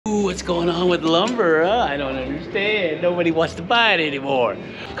what's going on with lumber, huh? I don't understand. Nobody wants to buy it anymore.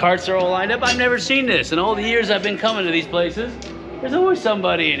 Carts are all lined up. I've never seen this. In all the years I've been coming to these places, there's always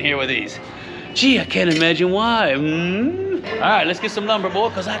somebody in here with these. Gee, I can't imagine why. All right, let's get some lumber, boy,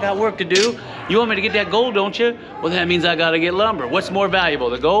 because I got work to do. You want me to get that gold, don't you? Well, that means I got to get lumber. What's more valuable,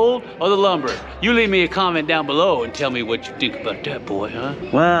 the gold or the lumber? You leave me a comment down below and tell me what you think about that, boy, huh?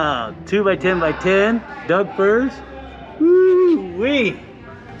 Wow, 2 by 10 by 10, Doug firs. Woo-wee.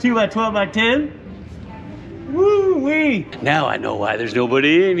 2 by 12 by 10. Woo-wee. Now I know why there's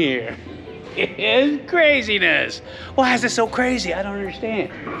nobody in here. It's craziness. Why is it so crazy? I don't understand.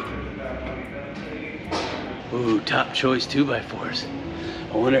 Ooh, top choice 2x4s.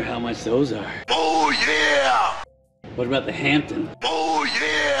 I wonder how much those are. Oh yeah! What about the Hampton? Oh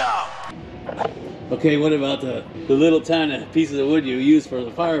yeah! Okay, what about the little tiny pieces of wood you use for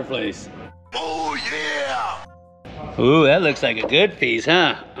the fireplace? Oh yeah! Ooh, that looks like a good piece,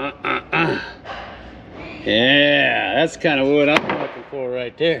 huh? Yeah, that's kind of wood I'm looking for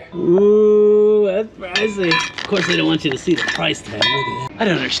right there. Ooh, that's pricey. Of course, they don't want you to see the price tag. Look at that. I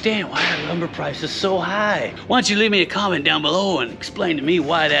don't understand why our lumber price is so high. Why don't you leave me a comment down below and explain to me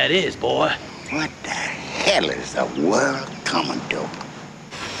why that is, boy? What the hell is the world coming to?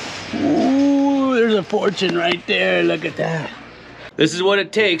 Ooh, there's a fortune right there. Look at that. This is what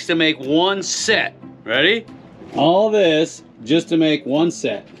it takes to make one set. Ready? All this just to make one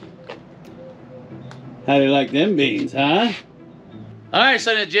set. How do you like them beans, huh? All right,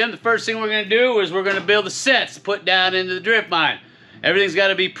 Sonny and Jim, the first thing we're gonna do is we're gonna build the sets to put down into the drift mine. Everything's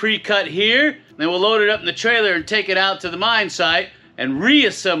gotta be pre-cut here, then we'll load it up in the trailer and take it out to the mine site and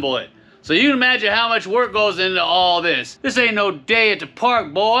reassemble it. So you can imagine how much work goes into all this. This ain't no day at the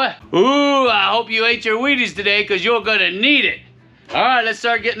park, boy. Ooh, I hope you ate your Wheaties today, because you're gonna need it. All right, let's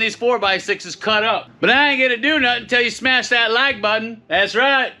start getting these 4x6s cut up. But I ain't gonna do nothing until you smash that like button. That's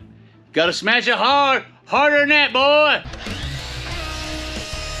right. Gotta smash it hard, harder than that, boy.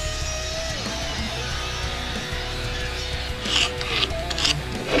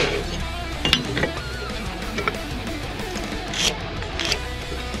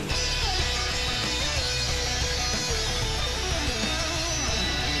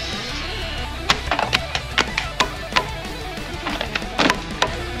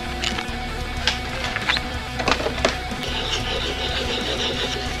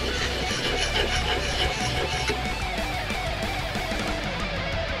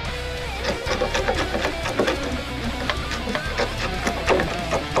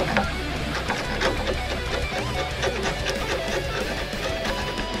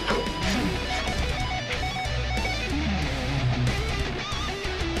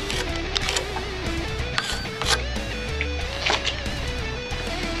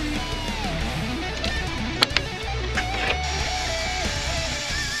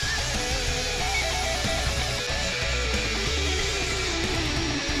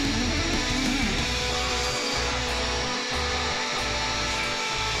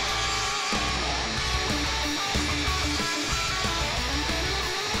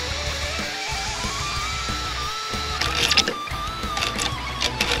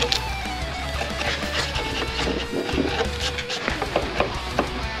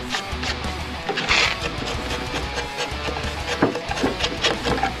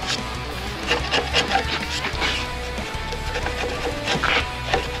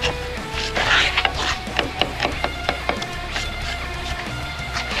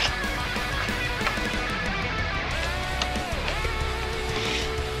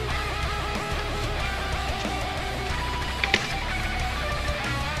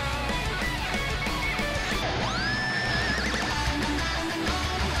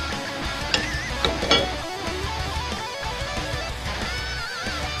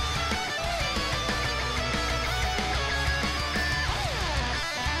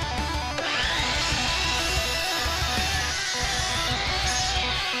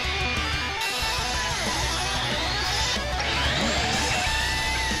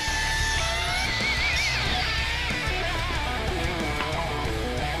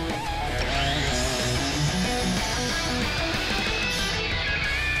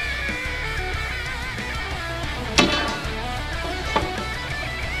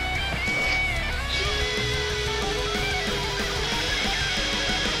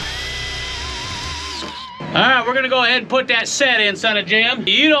 All right, we're gonna go ahead and put that set in, Son of Jim.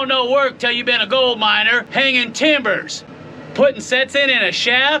 You don't know work till you've been a gold miner, hanging timbers. Putting sets in a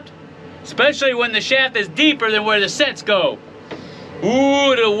shaft, especially when the shaft is deeper than where the sets go.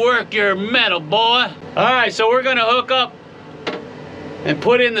 Ooh, it'll work your metal, boy. All right, so we're gonna hook up and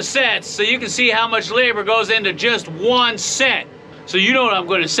put in the sets so you can see how much labor goes into just one set. so you know what I'm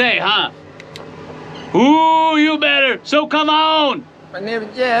gonna say, huh? Ooh, you better. So come on. My name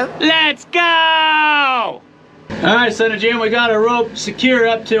is Jeff. Let's go! All right, Son of Jim, we got our rope secure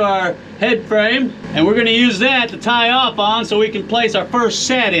up to our head frame, and we're gonna use that to tie off on so we can place our first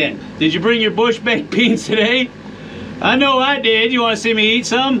set in. Did you bring your bush baked beans today? I know I did. You wanna see me eat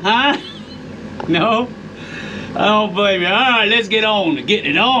some, huh? No? I don't blame you. All right, let's get on to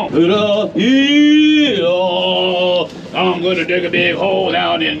getting it on. I'm gonna dig a big hole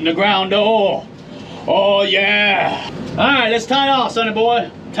down in the ground. Oh yeah. All right, let's tie it off, sonny boy.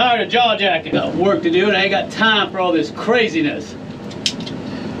 I'm tired of jaw jacking. Got work to do and I ain't got time for all this craziness.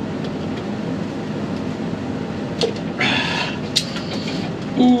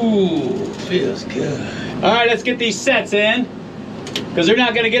 Ooh, feels good. All right, let's get these sets in because they're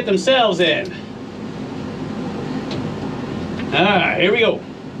not gonna get themselves in. All right, here we go.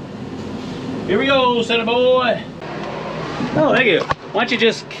 Here we go, sonny boy. Oh, thank you. Why don't you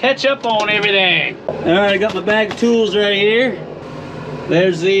just catch up on everything? All right, I got my bag of tools right here.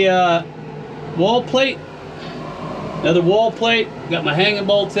 There's the wall plate, another wall plate. Got my hanging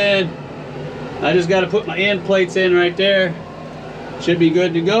bolts in. I just got to put my end plates in right there. Should be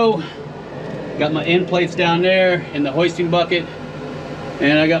good to go. Got my end plates down there in the hoisting bucket.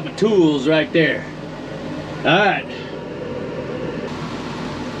 And I got my tools right there. All right.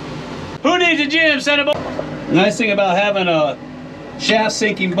 Who needs a gym, son of a... Nice thing about having a shaft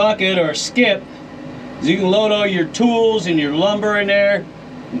sinking bucket or a skip is you can load all your tools and your lumber in there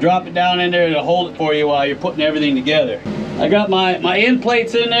and drop it down in there to hold it for you while you're putting everything together. I got my end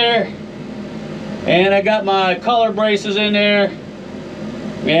plates in there, and I got my collar braces in there,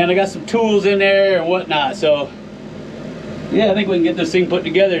 and I got some tools in there and whatnot. So yeah, I think we can get this thing put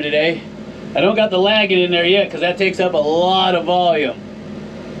together today. I don't got the lagging in there yet because that takes up a lot of volume.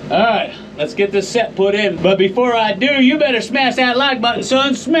 All right, let's get this set put in. But before I do, you better smash that like button,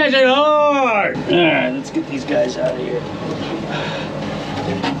 son. Smash it hard. All right, let's get these guys out of here.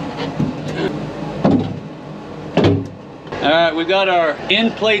 All right, we got our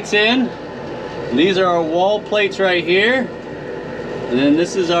end plates in. These are our wall plates right here. And then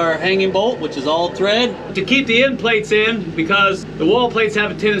this is our hanging bolt, which is all thread. To keep the end plates in, because the wall plates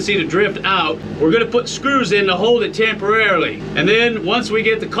have a tendency to drift out, we're gonna put screws in to hold it temporarily. And then once we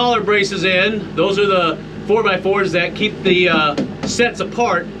get the collar braces in, those are the 4x4s that keep the sets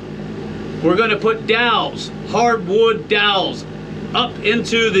apart, we're gonna put dowels, hardwood dowels, up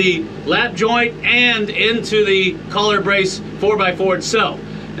into the lap joint and into the collar brace 4x4 itself.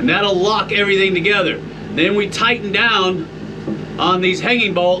 And that'll lock everything together. Then we tighten down on these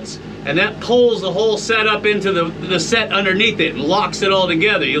hanging bolts, and that pulls the whole set up into the set underneath it and locks it all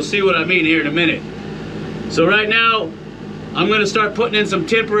together. You'll see what I mean here in a minute. So right now, I'm gonna start putting in some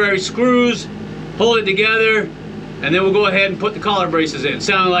temporary screws, hold it together, and then we'll go ahead and put the collar braces in.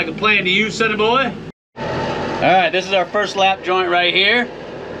 Sound like a plan to you, sonny boy? All right, this is our first lap joint right here.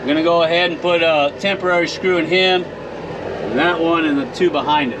 I'm gonna go ahead and put a temporary screw in him, and that one, and the two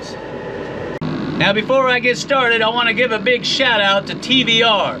behind us. Now before I get started, I want to give a big shout out to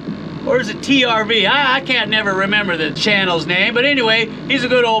TVR. Or is it TRV? I can't never remember the channel's name, but anyway, he's a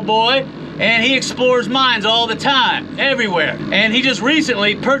good old boy, and he explores mines all the time, everywhere. And he just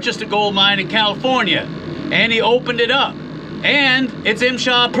recently purchased a gold mine in California, and he opened it up. And it's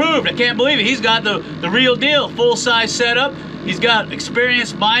MSHA approved. I can't believe it. He's got the real deal, full-size setup. He's got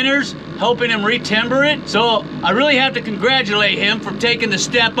experienced miners helping him re-timber it. So I really have to congratulate him for taking the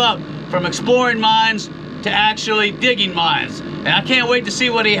step up from exploring mines to actually digging mines. And I can't wait to see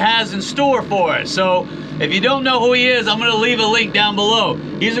what he has in store for us. So if you don't know who he is, I'm gonna leave a link down below.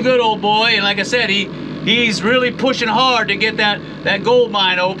 He's a good old boy, and like I said, he's really pushing hard to get that gold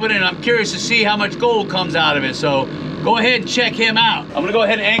mine open, and I'm curious to see how much gold comes out of it. So go ahead and check him out. I'm gonna go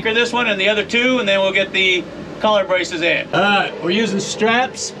ahead and anchor this one and the other two, and then we'll get the collar braces in. All right, we're using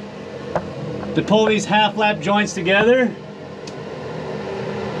straps to pull these half lap joints together.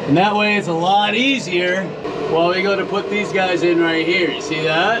 And that way it's a lot easier while we go to put these guys in right here. You see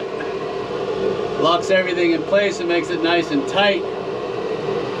that? Locks everything in place and makes it nice and tight.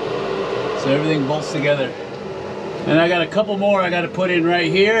 So everything bolts together. And I got a couple more I got to put in right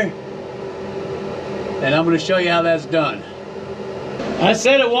here. And I'm going to show you how that's done. I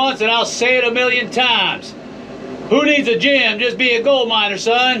said it once and I'll say it a million times. Who needs a gym? Just be a gold miner,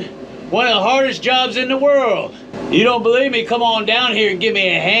 son. One of the hardest jobs in the world. You don't believe me? Come on down here and give me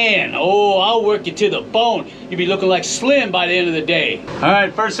a hand. Oh, I'll work you to the bone. You'll be looking like Slim by the end of the day. All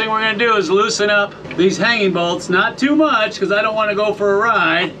right, first thing we're gonna do is loosen up these hanging bolts. Not too much, because I don't want to go for a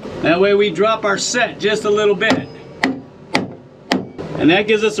ride. That way we drop our set just a little bit. And that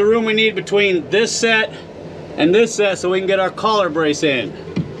gives us the room we need between this set and this set so we can get our collar brace in.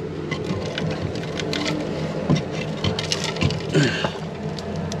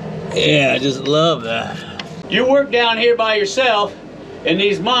 Yeah, I just love that. You work down here by yourself in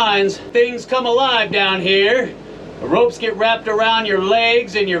these mines, things come alive down here. The ropes get wrapped around your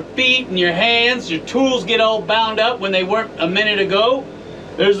legs and your feet and your hands. Your tools get all bound up when they weren't a minute ago.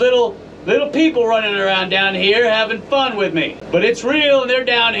 There's little people running around down here having fun with me. But it's real, and they're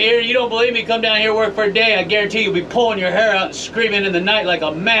down here. You don't believe me? Come down here, work for a day. I guarantee you'll be pulling your hair out and screaming in the night like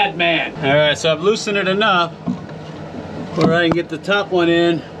a madman. All right, so I've loosened it enough where I can get the top one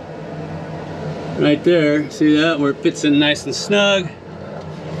in right there. See that? Where it fits in nice and snug.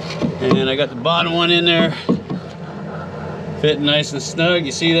 And I got the bottom one in there, fitting nice and snug.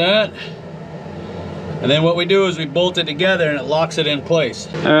 You see that? And then what we do is we bolt it together and it locks it in place.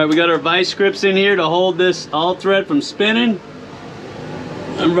 All right, we got our vice grips in here to hold this all thread from spinning.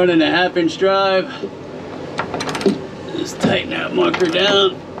 I'm running a 1/2-inch drive. Just tighten that marker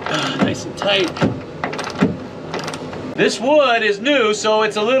down, nice and tight. This wood is new, so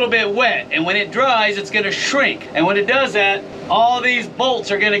it's a little bit wet, and when it dries, it's gonna shrink. And when it does that, all these bolts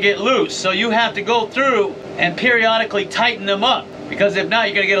are gonna get loose. So you have to go through and periodically tighten them up, because if not,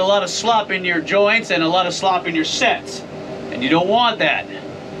 you're gonna get a lot of slop in your joints and a lot of slop in your sets. And you don't want that.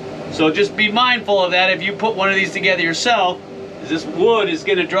 So just be mindful of that if you put one of these together yourself, because this wood is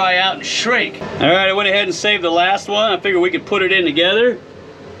gonna dry out and shrink. All right, I went ahead and saved the last one. I figured we could put it in together.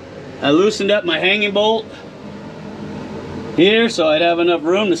 I loosened up my hanging bolt here so I'd have enough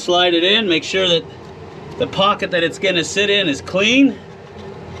room to slide it in. Make sure that the pocket that it's gonna sit in is clean.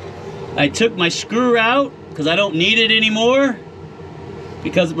 I took my screw out because I don't need it anymore.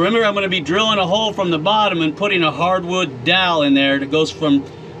 Because remember, I'm gonna be drilling a hole from the bottom and putting a hardwood dowel in there that goes from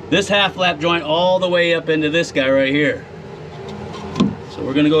this half lap joint all the way up into this guy right here. So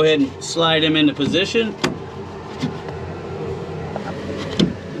we're gonna go ahead and slide him into position.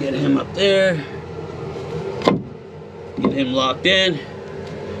 Get him up there. Get him locked in.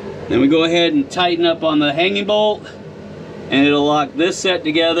 Then we go ahead and tighten up on the hanging bolt, and it'll lock this set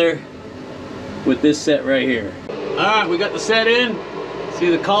together with this set right here. All right, we got the set in. See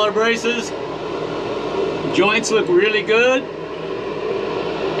the collar braces? The joints look really good.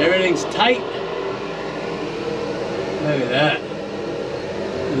 Everything's tight. Look at that.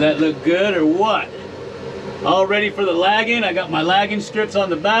 Does that look good or what? All ready for the lagging. I got my lagging strips on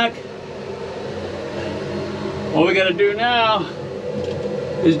the back. What we gotta do now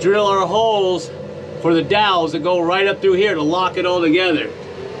is drill our holes for the dowels that go right up through here to lock it all together.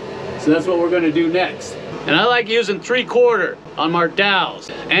 So that's what we're gonna do next. And I like using 3/4 on my dowels,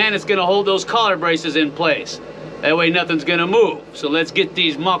 and it's gonna hold those collar braces in place. That way nothing's gonna move. So let's get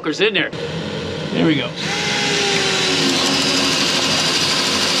these muckers in there. There we go.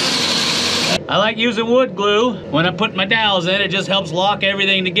 I like using wood glue. When I put my dowels in, it just helps lock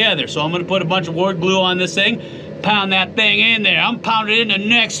everything together. So I'm gonna put a bunch of wood glue on this thing, pound that thing in there. I'm pounding it into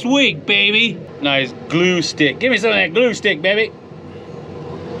next week, baby. Nice glue stick. Give me some of that glue stick, baby.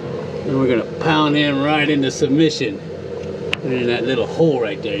 And we're gonna pound him right into submission. Put it in that little hole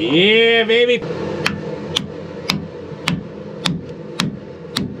right there. Yeah, baby.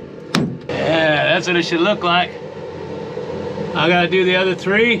 Yeah, that's what it should look like. I gotta do the other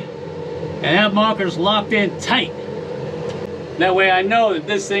 3. And that marker's locked in tight. That way I know that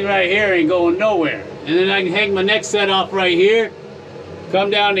this thing right here ain't going nowhere. And then I can hang my next set off right here, come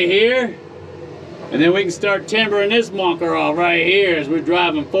down to here, and then we can start timbering this marker off right here as we're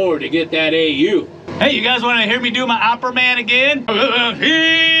driving forward to get that AU. Hey, you guys wanna hear me do my opera man again? I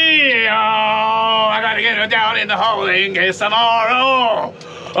gotta get it down in the hole and get some more.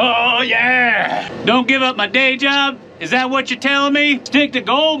 Oh yeah. Don't give up my day job. Is that what you're telling me? Stick to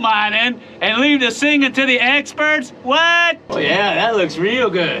gold mining and leave the singing to the experts? What? Oh yeah, that looks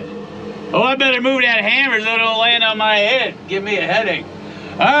real good. Oh, I better move that hammer so it don't land on my head. Give me a headache.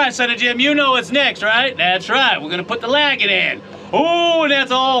 All right, Son of Jim, you know what's next, right? That's right, we're gonna put the lagging in. Oh,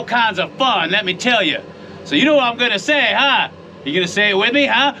 that's all kinds of fun, let me tell you. So you know what I'm gonna say, huh? You gonna say it with me,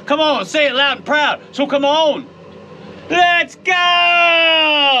 huh? Come on, say it loud and proud. So come on. Let's go!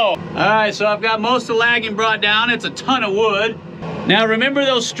 All right, so I've got most of the lagging brought down. It's a ton of wood. Now remember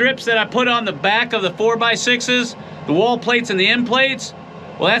those strips that I put on the back of the 4x6s? The wall plates and the end plates?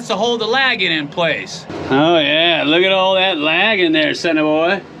 Well, that's to hold the lagging in place. Oh yeah, look at all that lagging there, son of a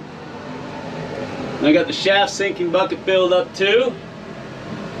boy. And I got the shaft sinking bucket filled up too.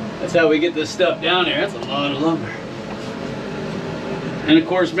 That's how we get this stuff down there. That's a lot of lumber. And of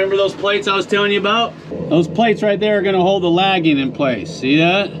course, remember those plates I was telling you about? Those plates right there are gonna hold the lagging in place. See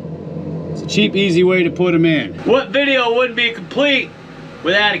that? It's a cheap, easy way to put them in. What video wouldn't be complete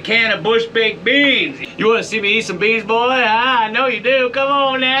without a can of bush baked beans. You want to see me eat some beans, boy? Ah, I know you do. Come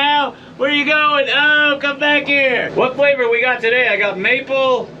on now. Where are you going? Oh, come back here. What flavor we got today? I got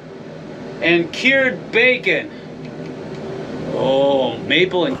maple and cured bacon. Oh,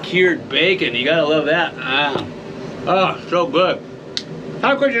 maple and cured bacon. You gotta love that. Ah. Oh, so good.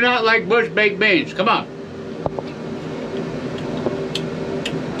 How could you not like bush baked beans? Come on.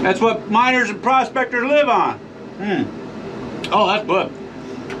 That's what miners and prospectors live on. Oh, that's good.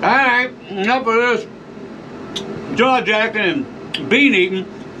 All right, enough of this jaw jacking and bean eating.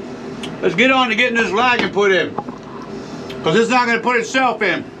 Let's get on to getting this lagging put in, because it's not going to put itself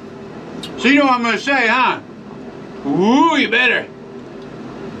in. So you know what I'm going to say, huh? Ooh, you better.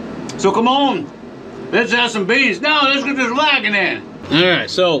 So come on, let's have some beans. No, let's get this lagging in. All right,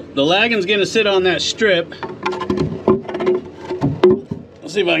 so the lagging's going to sit on that strip.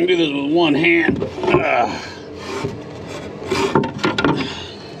 Let's see if I can do this with one hand.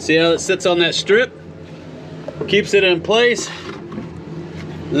 See how it sits on that strip? Keeps it in place.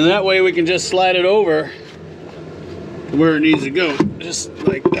 And that way we can just slide it over to where it needs to go. Just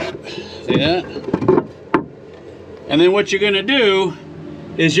like that. See that? And then what you're gonna do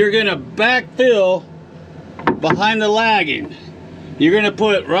is you're gonna backfill behind the lagging. You're gonna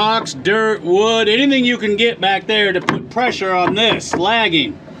put rocks, dirt, wood, anything you can get back there to put pressure on this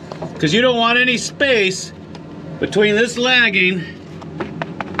lagging. Because you don't want any space between this lagging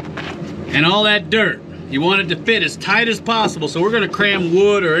and all that dirt. You want it to fit as tight as possible, so we're gonna cram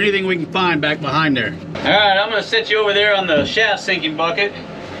wood or anything we can find back behind there. All right, I'm gonna set you over there on the shaft sinking bucket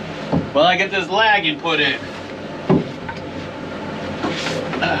while I get this lagging put in.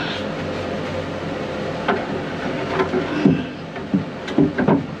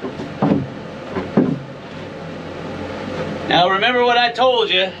 Now remember what I told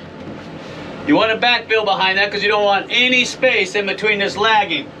you. You want to backfill behind that because you don't want any space in between this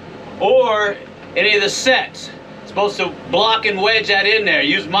lagging or any of the sets. It's supposed to block and wedge that in there.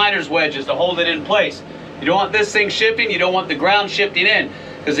 Use miner's wedges to hold it in place. You don't want this thing shifting, you don't want the ground shifting in.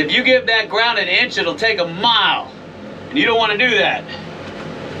 Because if you give that ground an inch, it'll take a mile. And you don't want to do that.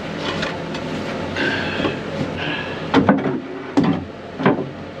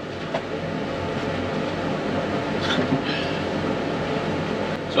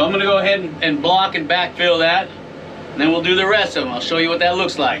 So I'm going to go ahead and block and backfill that, and then we'll do the rest of them. I'll show you what that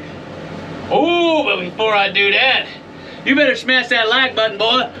looks like. Oh, but before I do that, you better smash that like button,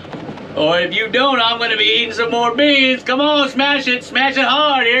 boy. Or if you don't, I'm going to be eating some more beans. Come on, smash it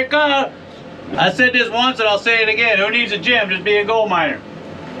hard. Here it comes. I said this once and I'll say it again. Who needs a gym? Just be a gold miner.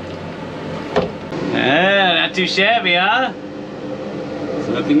 Ah, not too shabby, huh? It's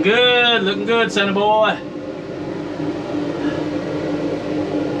looking good, son of a boy.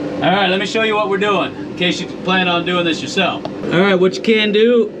 Alright, let me show you what we're doing, in case you plan on doing this yourself. Alright, what you can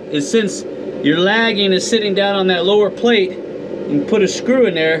do is, since your lagging is sitting down on that lower plate, you can put a screw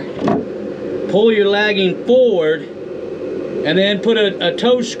in there, pull your lagging forward, and then put a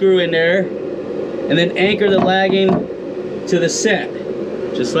toe screw in there, and then anchor the lagging to the set,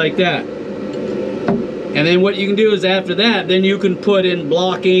 just like that. And then what you can do is, after that, then you can put in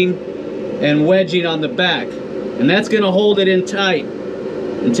blocking and wedging on the back. And that's going to hold it in tight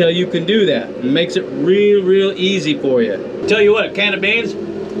until you can do that. It makes it real easy for you. Tell you what, a can of beans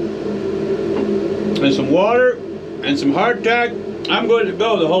and some water and some hardtack, I'm good to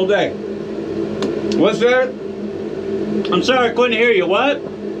go the whole day. What's that? I'm sorry, I couldn't hear you. What?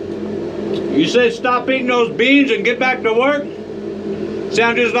 You said stop eating those beans and get back to work?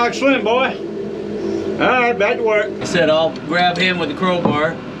 Sound just like Slim, boy. Alright, back to work. I said I'll grab him with the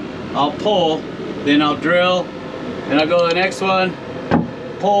crowbar, I'll pull, then I'll drill, then I'll go to the next one,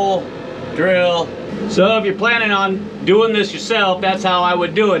 pull, drill. So if you're planning on doing this yourself, that's how I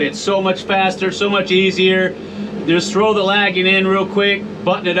would do it. It's so much faster, so much easier. Just throw the lagging in real quick,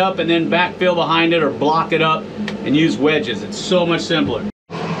 button it up, and then backfill behind it or block it up and use wedges. It's so much simpler.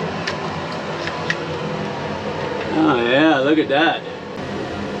 Oh yeah, look at that.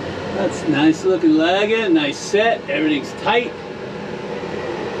 That's nice looking lagging, nice set, everything's tight.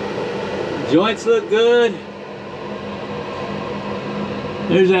 Joints look good.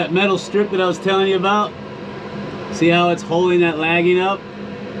 There's that metal strip that I was telling you about. See how it's holding that lagging up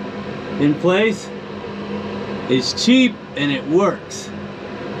in place? It's cheap and it works.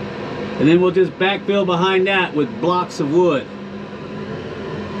 And then we'll just backfill behind that with blocks of wood.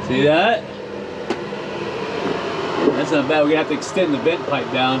 See that? That's not bad. We're gonna have to extend the vent pipe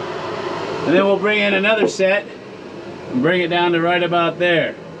down. And then we'll bring in another set and bring it down to right about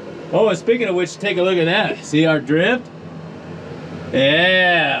there. Oh, and speaking of which, take a look at that. See our drift?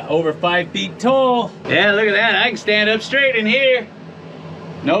 Yeah, over 5 feet tall. Yeah, look at that. I can stand up straight in here.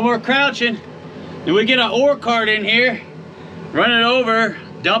 No more crouching. Then we get an ore cart in here, run it over,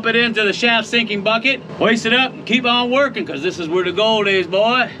 dump it into the shaft sinking bucket, hoist it up, and keep on working, because this is where the gold is,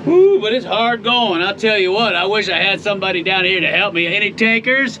 boy. Woo, but it's hard going. I'll tell you what, I wish I had somebody down here to help me. Any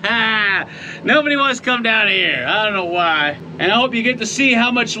takers? Ha! Nobody wants to come down here. I don't know why. And I hope you get to see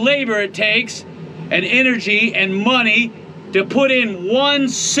how much labor it takes, and energy, and money to put in one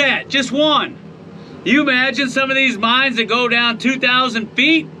set, just one. You imagine some of these mines that go down 2,000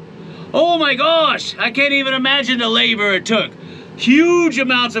 feet? Oh my gosh, I can't even imagine the labor it took. Huge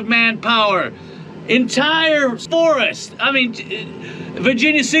amounts of manpower, entire forest. I mean,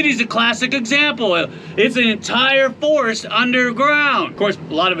 Virginia City's a classic example. It's an entire forest underground. Of course,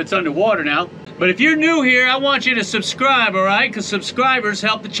 a lot of it's underwater now. But if you're new here, I want you to subscribe, all right? Because subscribers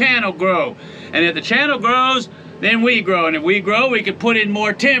help the channel grow. And if the channel grows, then we grow. And if we grow, we can put in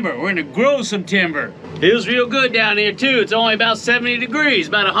more timber. We're gonna grow some timber. Feels real good down here too. It's only about 70 degrees,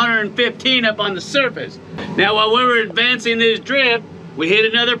 about 115 up on the surface. Now while we were advancing this drift, we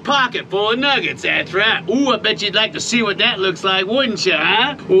hit another pocket full of nuggets. That's right. Ooh, I bet you'd like to see what that looks like, wouldn't you,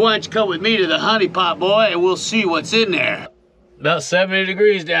 huh? Well, why don't you come with me to the honey pot, boy, and we'll see what's in there. About 70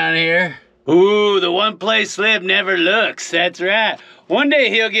 degrees down here. Ooh, the one place Slim never looks. That's right. One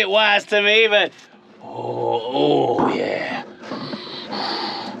day he'll get wise to me, but oh yeah.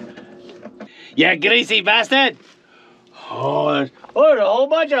 Yeah, greasy bastard. Oh, there's a whole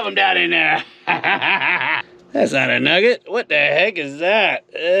bunch of them down in there. That's not a nugget. What the heck is that?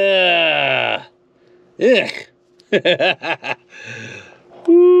 Ugh.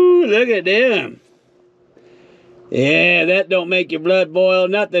 Ooh, look at them. Yeah, that don't make your blood boil,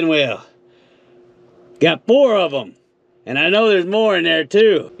 nothing will. Got 4 of them. And I know there's more in there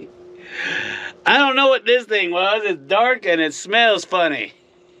too. I don't know what this thing was. It's dark and it smells funny.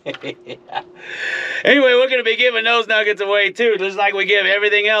 Anyway, we're going to be giving those nuggets away too, just like we give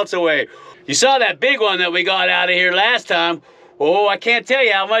everything else away. You saw that big one that we got out of here last time. Oh, I can't tell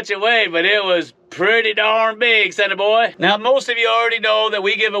you how much it weighed, but it was pretty darn big, sonny boy. Now, most of you already know that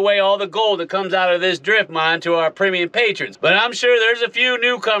we give away all the gold that comes out of this drift mine to our premium patrons. But I'm sure there's a few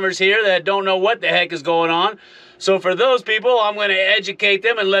newcomers here that don't know what the heck is going on. So for those people, I'm going to educate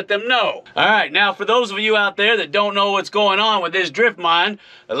them and let them know. All right, now for those of you out there that don't know what's going on with this drift mine,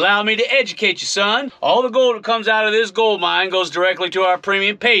 allow me to educate you, son. All the gold that comes out of this gold mine goes directly to our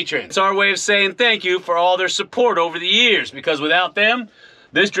premium patrons. It's our way of saying thank you for all their support over the years, because without them,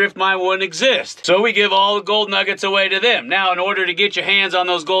 this drift mine wouldn't exist. So we give all the gold nuggets away to them. Now, in order to get your hands on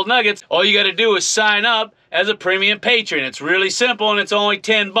those gold nuggets, all you got to do is sign up as a premium patron. It's really simple and it's only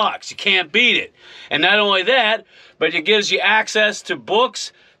 10 bucks. You can't beat it. And not only that, but it gives you access to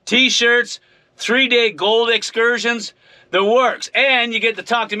books, t-shirts, 3-day gold excursions, the works. And you get to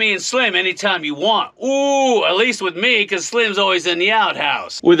talk to me and Slim anytime you want. Ooh, at least with me, because Slim's always in the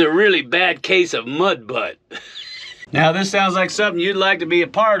outhouse with a really bad case of mud butt. Now, this sounds like something you'd like to be a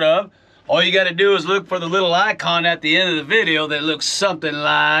part of. All you got to do is look for the little icon at the end of the video that looks something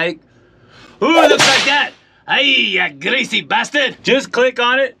like... Ooh, it looks like that. Hey, you greasy bastard. Just click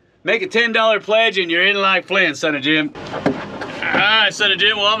on it, make a $10 pledge, and you're in like Flynn, son of Jim. All right, son of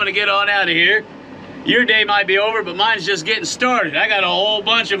Jim, well, I'm going to get on out of here. Your day might be over, but mine's just getting started. I got a whole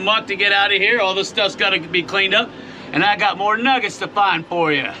bunch of muck to get out of here. All this stuff's got to be cleaned up. And I got more nuggets to find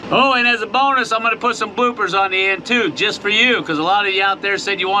for you. Oh, and as a bonus, I'm gonna put some bloopers on the end too, just for you, because a lot of you out there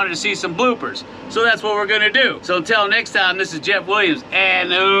said you wanted to see some bloopers. So that's what we're gonna do. So until next time, this is Jeff Williams,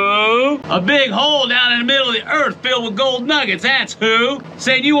 and a big hole down in the middle of the earth filled with gold nuggets, that's who.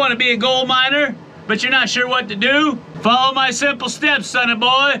 Saying you wanna be a gold miner, but you're not sure what to do? Follow my simple steps, sonny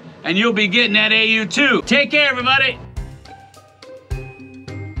boy, and you'll be getting that AU too. Take care, everybody.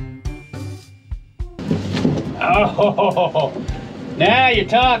 Oh, now you're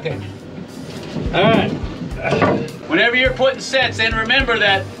talking. All right. Whenever you're putting sets in, remember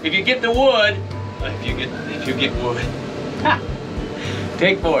that if you get the wood, if you get wood,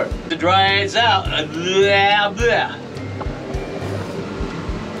 take 4. It dries out.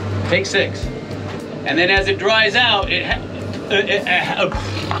 Take 6, and then as it dries out,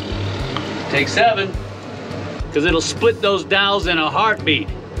 take 7, because it'll split those dowels in a heartbeat.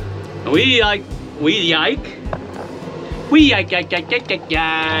 We yike.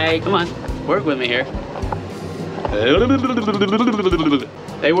 Come on, work with me here.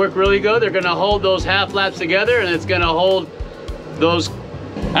 They work really good. They're gonna hold those half laps together, and it's gonna hold those. All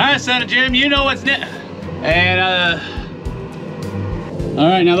right, son of Jim, you know what's next. And all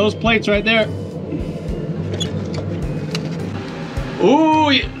right, now those plates right there. Ooh,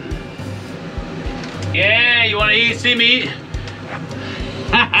 yeah, you wanna see me eat?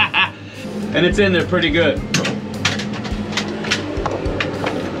 And it's in there pretty good.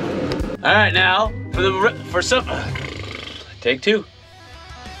 All right, now for some. Take two.